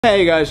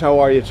Hey guys, how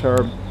are you? It's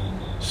Herb.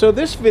 So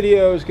this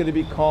video is going to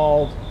be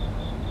called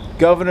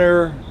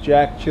Governor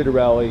Jack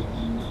Cittarelli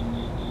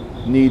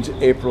Needs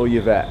April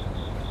Yvette.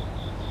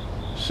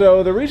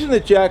 So the reason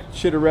that Jack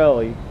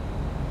Cittarelli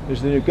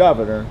is the new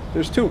governor,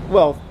 there's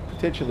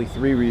potentially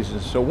three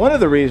reasons. So one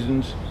of the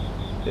reasons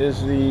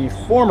is the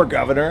former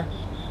governor,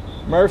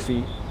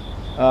 Murphy,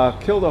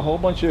 killed a whole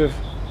bunch of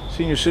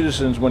senior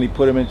citizens when he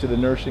put them into the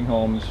nursing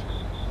homes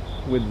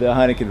with the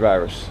Heineken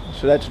virus.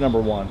 So that's number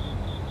one.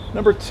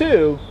 Number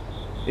two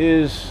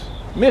is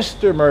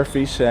Mr.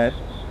 Murphy said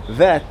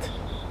that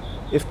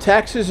if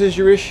taxes is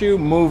your issue,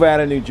 move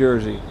out of New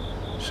Jersey.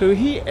 So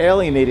he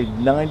alienated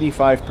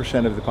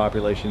 95% of the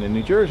population in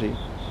New Jersey,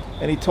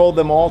 and he told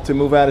them all to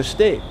move out of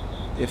state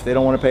if they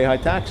don't want to pay high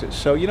taxes.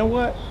 So you know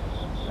what?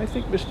 I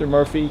think Mr.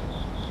 Murphy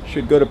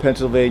should go to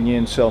Pennsylvania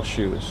and sell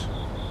shoes,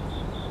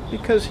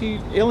 because he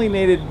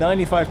alienated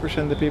 95%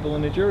 of the people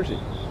in New Jersey.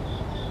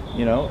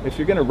 You know, if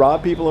you're going to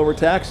rob people over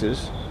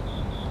taxes,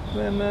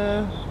 then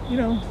you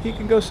know, he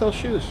can go sell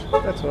shoes.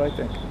 That's what I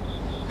think.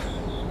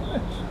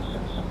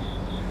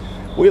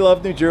 We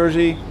love New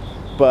Jersey,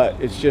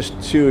 but it's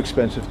just too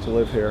expensive to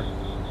live here.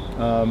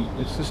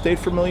 It's the state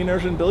for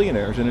millionaires and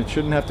billionaires, and it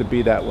shouldn't have to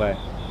be that way.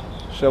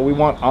 So we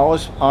want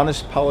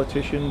honest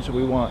politicians.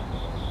 We want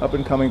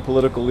up-and-coming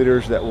political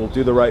leaders that will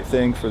do the right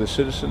thing for the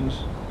citizens,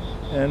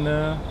 and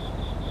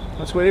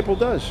that's what April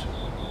does.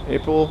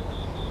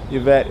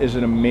 Yvette is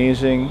an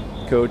amazing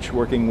coach,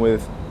 working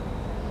with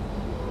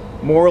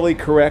morally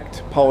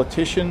correct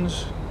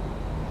politicians,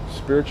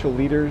 spiritual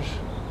leaders,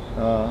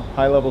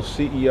 high-level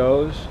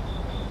CEOs,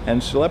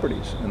 and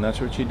celebrities, and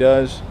that's what she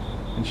does.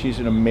 And she's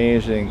an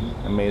amazing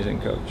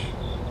coach.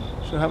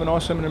 So have an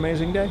awesome and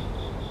amazing day.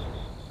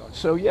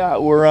 So yeah,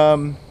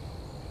 we're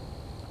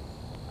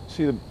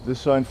see the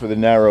sign for the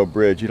narrow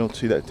bridge. You don't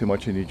see that too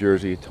much in New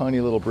Jersey. A tiny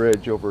little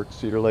bridge over at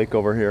Cedar Lake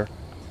over here.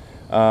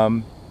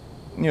 You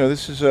know,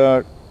 this is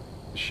a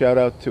shout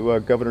out to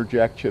Governor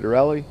Jack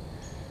Cittarelli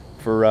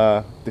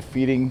for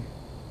defeating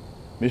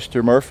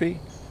Mr. Murphy.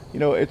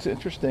 You know, it's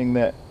interesting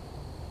that,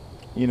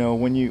 you know,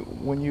 when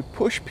you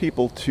push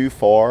people too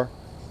far,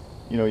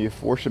 you know, you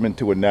force them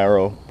into a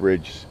narrow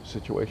bridge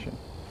situation.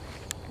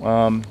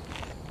 You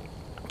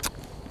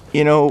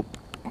know,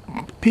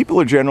 people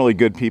are generally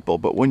good people,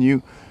 but when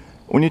you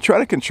try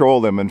to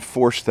control them and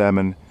force them,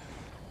 and,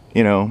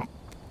 you know,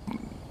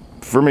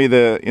 for me,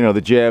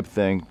 the jab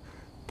thing,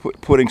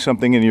 putting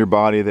something in your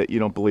body that you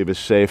don't believe is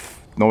safe,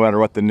 no matter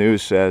what the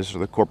news says or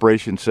the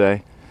corporations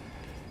say,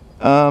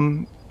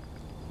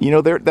 you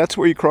know, that's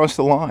where you cross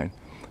the line.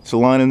 It's a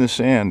line in the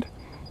sand,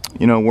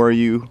 you know, where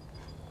you've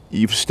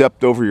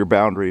stepped over your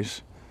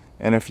boundaries.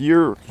 And if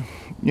you're,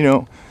 you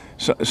know,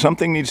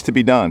 something needs to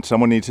be done.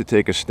 Someone needs to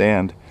take a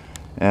stand.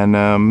 And,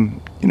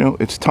 you know,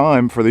 it's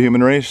time for the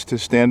human race to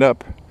stand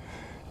up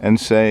and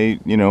say,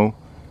 you know,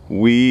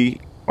 we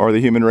are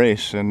the human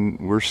race and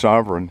we're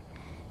sovereign.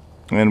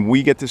 And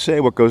we get to say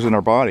what goes in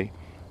our body.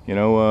 You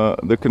know,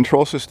 the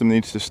control system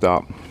needs to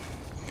stop.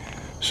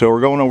 So we're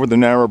going over the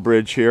narrow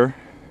bridge here.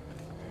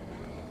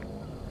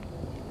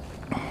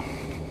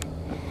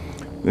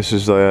 This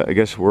is, I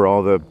guess, where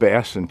all the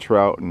bass and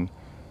trout and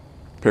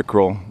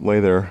pickerel lay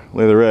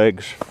their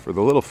eggs for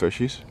the little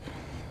fishies.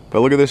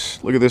 But look at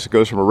this! Look at this! It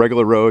goes from a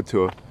regular road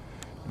to a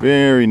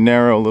very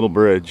narrow little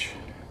bridge.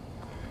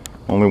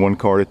 Only one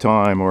car at a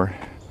time, or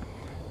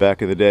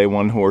back in the day,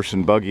 one horse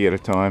and buggy at a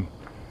time.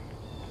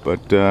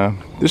 But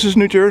this is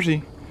New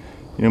Jersey.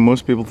 You know,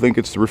 most people think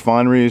it's the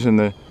refineries and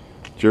the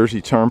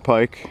Jersey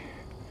Turnpike.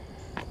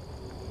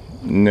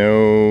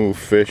 No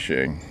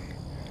fishing.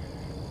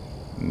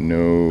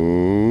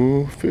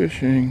 No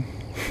fishing.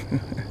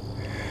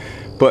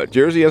 But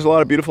Jersey has a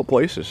lot of beautiful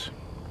places.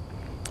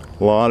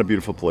 A lot of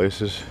beautiful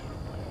places.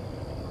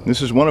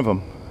 This is one of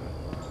them.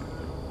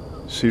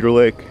 Cedar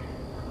Lake.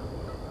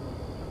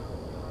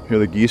 Hear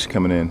the geese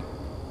coming in.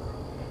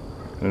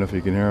 I don't know if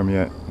you can hear them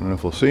yet. I don't know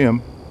if we'll see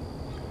them.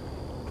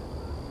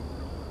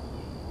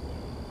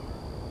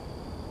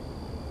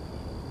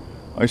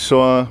 I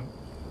saw,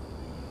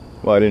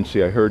 well, I didn't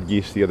see, I heard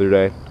geese the other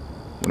day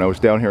when I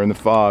was down here in the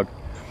fog.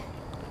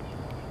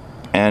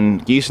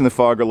 And geese in the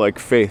fog are like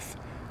faith.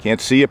 Can't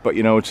see it, but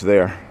you know it's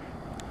there.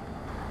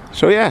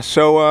 So yeah,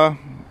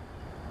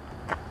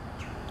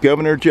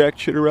 Governor Jack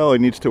Cittarelli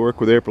needs to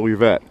work with April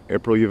Yvette,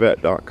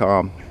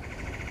 aprilyvette.com.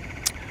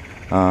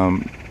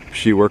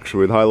 She works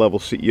with high-level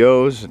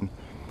CEOs and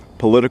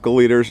political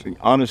leaders,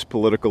 honest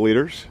political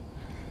leaders,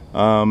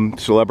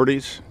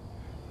 celebrities.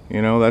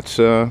 You know, that's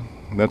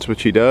what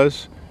she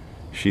does.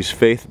 She's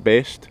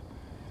faith-based,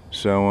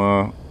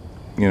 so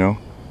you know,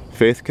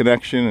 faith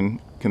connection and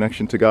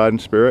connection to God and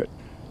Spirit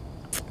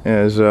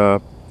as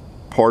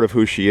part of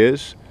who she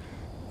is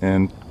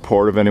and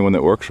part of anyone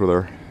that works with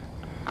her.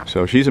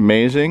 So she's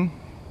amazing,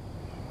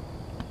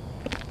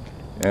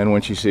 and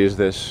when she sees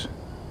this,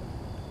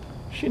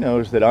 she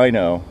knows that I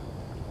know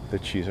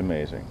that she's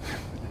amazing.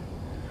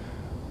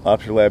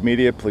 Lobster Lab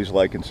Media, please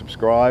like and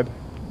subscribe.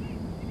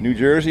 New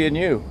Jersey and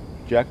you,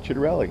 Jack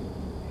Cittarelli.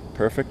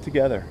 Perfect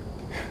together.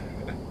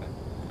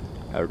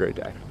 Have a great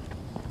day.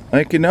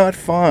 I cannot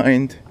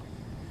find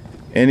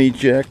any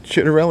Jack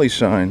Cittarelli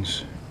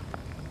signs.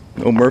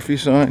 No Murphy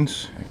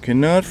signs. I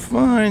cannot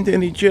find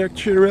any Jack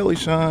Cittarelli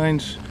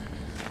signs.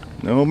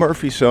 No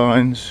Murphy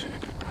signs.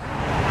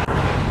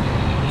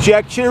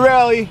 Jack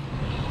Cittarelli.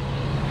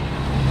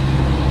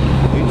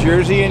 New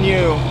Jersey and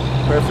you,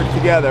 perfect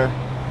together.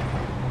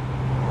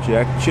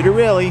 Jack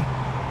Cittarelli,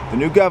 the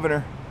new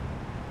governor.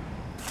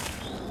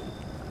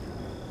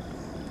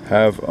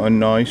 Have a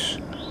nice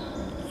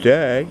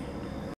day.